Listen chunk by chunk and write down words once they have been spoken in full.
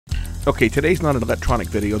Okay, today's not an electronic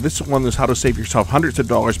video. This one is how to save yourself hundreds of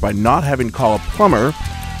dollars by not having to call a plumber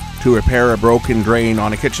to repair a broken drain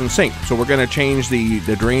on a kitchen sink. So we're going to change the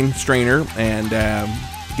drain strainer and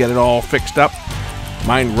get it all fixed up.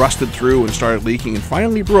 Mine rusted through and started leaking and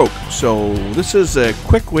finally broke. So this is a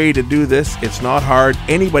quick way to do this. It's not hard.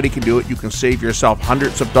 Anybody can do it. You can save yourself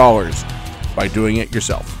hundreds of dollars by doing it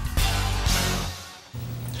yourself.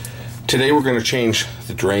 Today we're going to change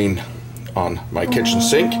the drain on my kitchen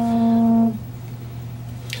sink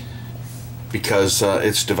because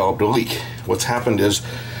it's developed a leak. What's happened is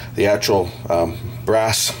the actual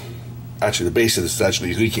brass, actually the base of this is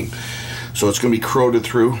actually leaking. So it's going to be corroded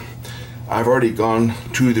through. I've already gone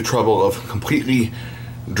to the trouble of completely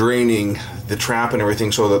draining the trap and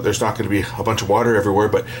everything so that there's not going to be a bunch of water everywhere.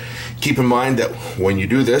 But keep in mind that when you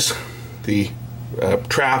do this, the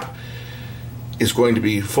trap is going to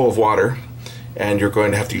be full of water and you're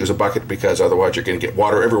going to have to use a bucket because otherwise you're going to get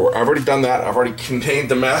water everywhere. I've already done that. I've already contained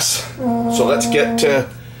the mess. So let's get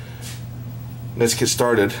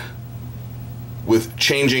started with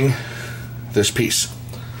changing this piece.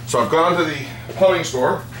 So I've gone to the plumbing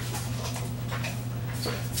store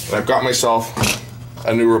and I've got myself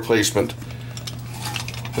a new replacement.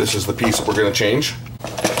 This is the piece that we're going to change.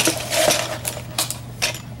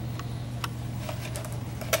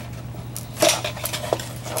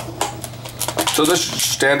 So this is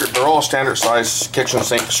standard, they're all standard size kitchen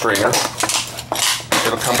sink strainer.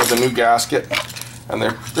 It'll come with a new gasket and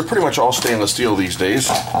they're pretty much all stainless steel these days.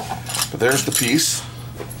 But there's the piece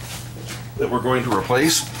that we're going to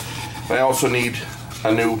replace. I also need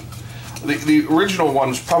a new, the original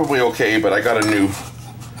one's probably okay, but I got a new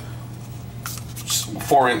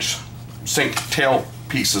 4-inch sink tail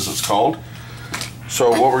piece, as it's called. So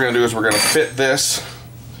what we're going to do is we're going to fit this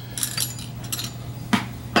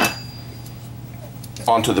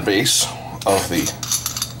onto the base of the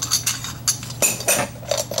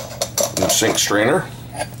sink strainer.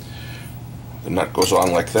 The nut goes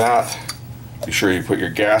on like that. Be sure you put your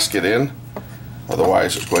gasket in,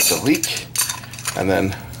 otherwise it's going to leak. And then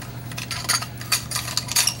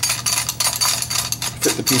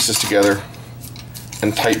fit the pieces together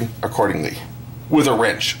and tighten accordingly with a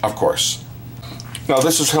wrench, of course. Now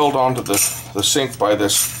this is held onto the sink by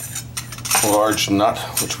this large nut,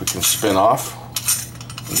 which we can spin off.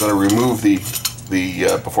 I'm going to remove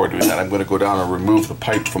before doing that, I'm going to go down and remove the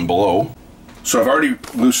pipe from below. So I've already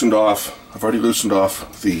loosened off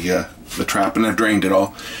the trap and I've drained it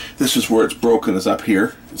all. This is where it's broken, is up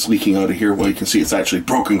here. It's leaking out of here. Well, you can see it's actually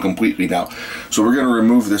broken completely now. So we're going to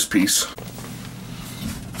remove this piece.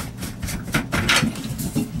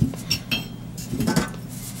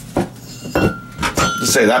 To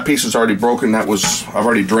say that piece is already broken. I've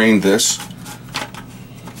already drained this.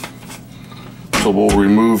 So we'll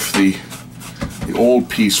remove the old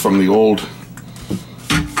piece from the old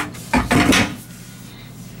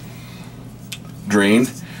drain.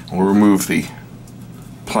 We'll remove the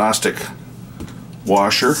plastic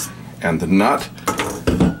washer and the nut,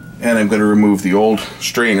 and I'm going to remove the old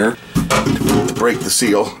strainer to break the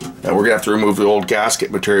seal, and we're going to have to remove the old gasket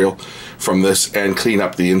material from this and clean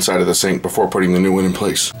up the inside of the sink before putting the new one in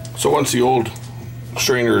place. So once the old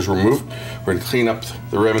strainer is removed, we're going to clean up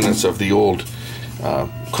the remnants of the old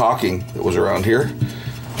caulking that was around here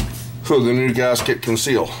so the new gasket can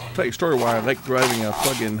seal. I'll tell you a story why I like driving a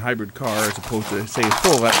plug-in hybrid car as opposed to, say, a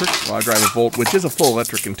full electric. Well, I drive a Volt, which is a full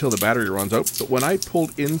electric until the battery runs out. But when I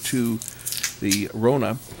pulled into the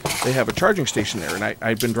Rona, they have a charging station there, and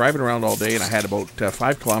I'd been driving around all day and I had about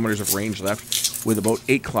 5 kilometers of range left with about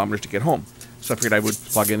 8 kilometers to get home. So I figured I would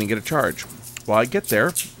plug in and get a charge. Well, I get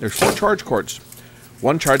there, there's 4 charge cords.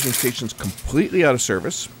 One charging station's completely out of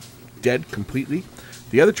service, dead completely.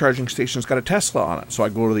 The other charging station's got a Tesla on it. So I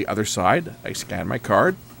go to the other side, I scan my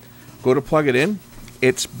card, go to plug it in,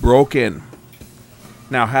 it's broken.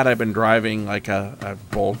 Now, had I been driving like a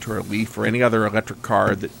Bolt or a Leaf or any other electric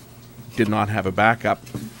car that did not have a backup,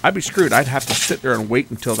 I'd be screwed. I'd have to sit there and wait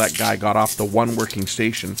until that guy got off the one working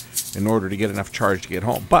station in order to get enough charge to get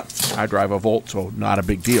home. But I drive a Volt, so not a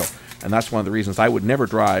big deal. And that's one of the reasons I would never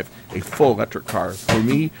drive a full electric car. For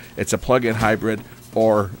me, it's a plug-in hybrid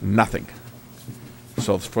or nothing.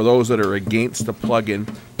 So for those that are against the plug-in,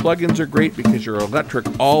 plug-ins are great because you're electric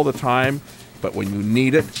all the time, but when you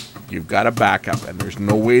need it, you've got a backup, and there's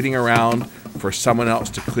no waiting around for someone else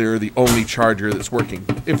to clear the only charger that's working,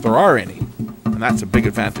 if there are any, and that's a big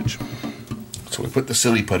advantage. So we put the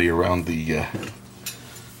silly putty around the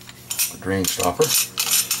drain stopper,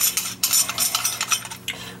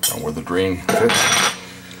 around where the drain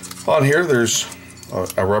fits. On here there's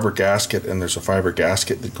a rubber gasket and there's a fiber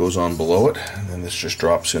gasket that goes on below it, and then this just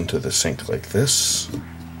drops into the sink like this.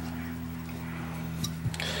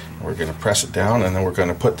 We're going to press it down, and then we're going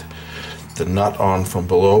to put the nut on from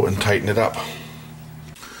below and tighten it up.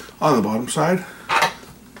 On the bottom side,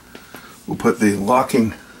 we'll put the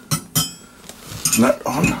locking nut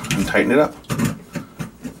on and tighten it up.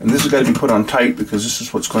 And this has got to be put on tight because this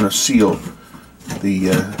is what's going to seal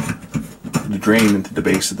the drain into the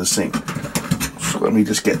base of the sink. So let me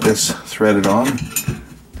just get this threaded on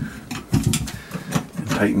and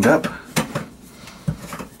tightened up.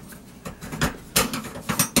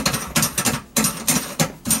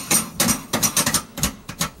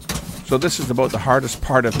 So this is about the hardest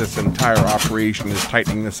part of this entire operation, is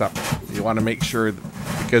tightening this up. You want to make sure,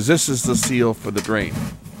 because this is the seal for the drain.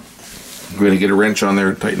 I'm going to get a wrench on there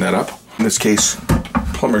and tighten that up. In this case,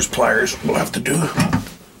 plumber's pliers will have to do.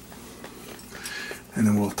 And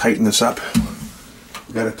then we'll tighten this up.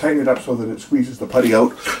 We've got to tighten it up so that it squeezes the putty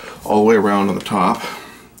out all the way around on the top.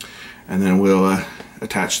 And then we'll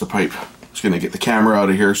attach the pipe. Just going to get the camera out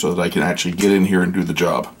of here so that I can actually get in here and do the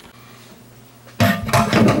job.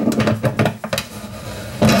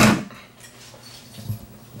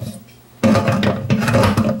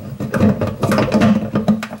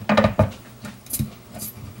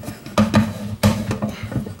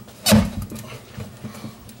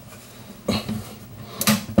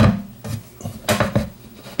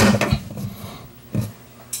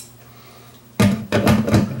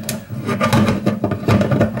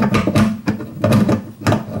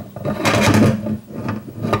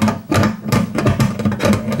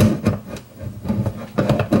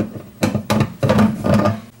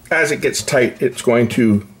 As it gets tight, it's going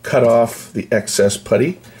to cut off the excess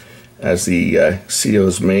putty as the seal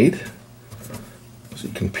is made. So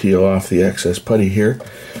you can peel off the excess putty here.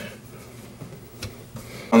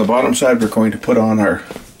 On the bottom side, we're going to put on our...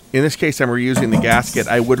 In this case, I'm reusing the gasket.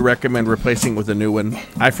 I would recommend replacing with a new one.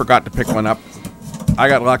 I forgot to pick one up. I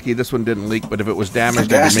got lucky, this one didn't leak, but if it was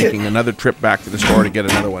damaged, I'd be making another trip back to the store to get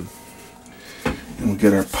another one. And we'll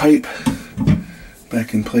get our pipe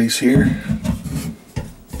back in place here.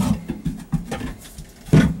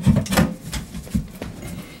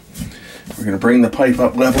 We're going to bring the pipe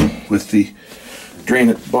up level with the drain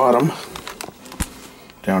at the bottom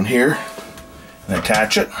down here and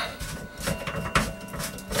attach it.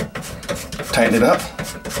 Tighten it up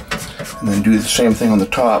and then do the same thing on the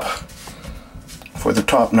top for the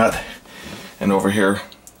top nut and over here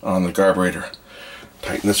on the carburetor.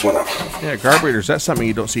 Tighten this one up. Yeah, carburetors, that's something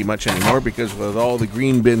you don't see much anymore because with all the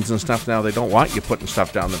green bins and stuff now, they don't want you putting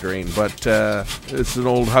stuff down the drain. But it's an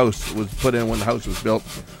old house. It was put in when the house was built.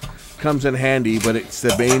 Comes in handy, but it's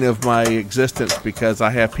the bane of my existence because I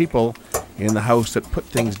have people in the house that put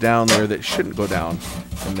things down there that shouldn't go down,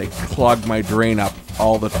 and they clog my drain up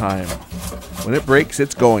all the time. When it breaks,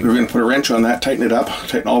 it's going. We're going to put a wrench on that, tighten it up,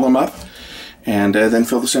 tighten all of them up, and then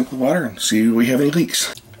fill the sink with water and see if we have any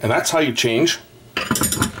leaks. And that's how you change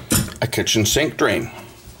a kitchen sink drain.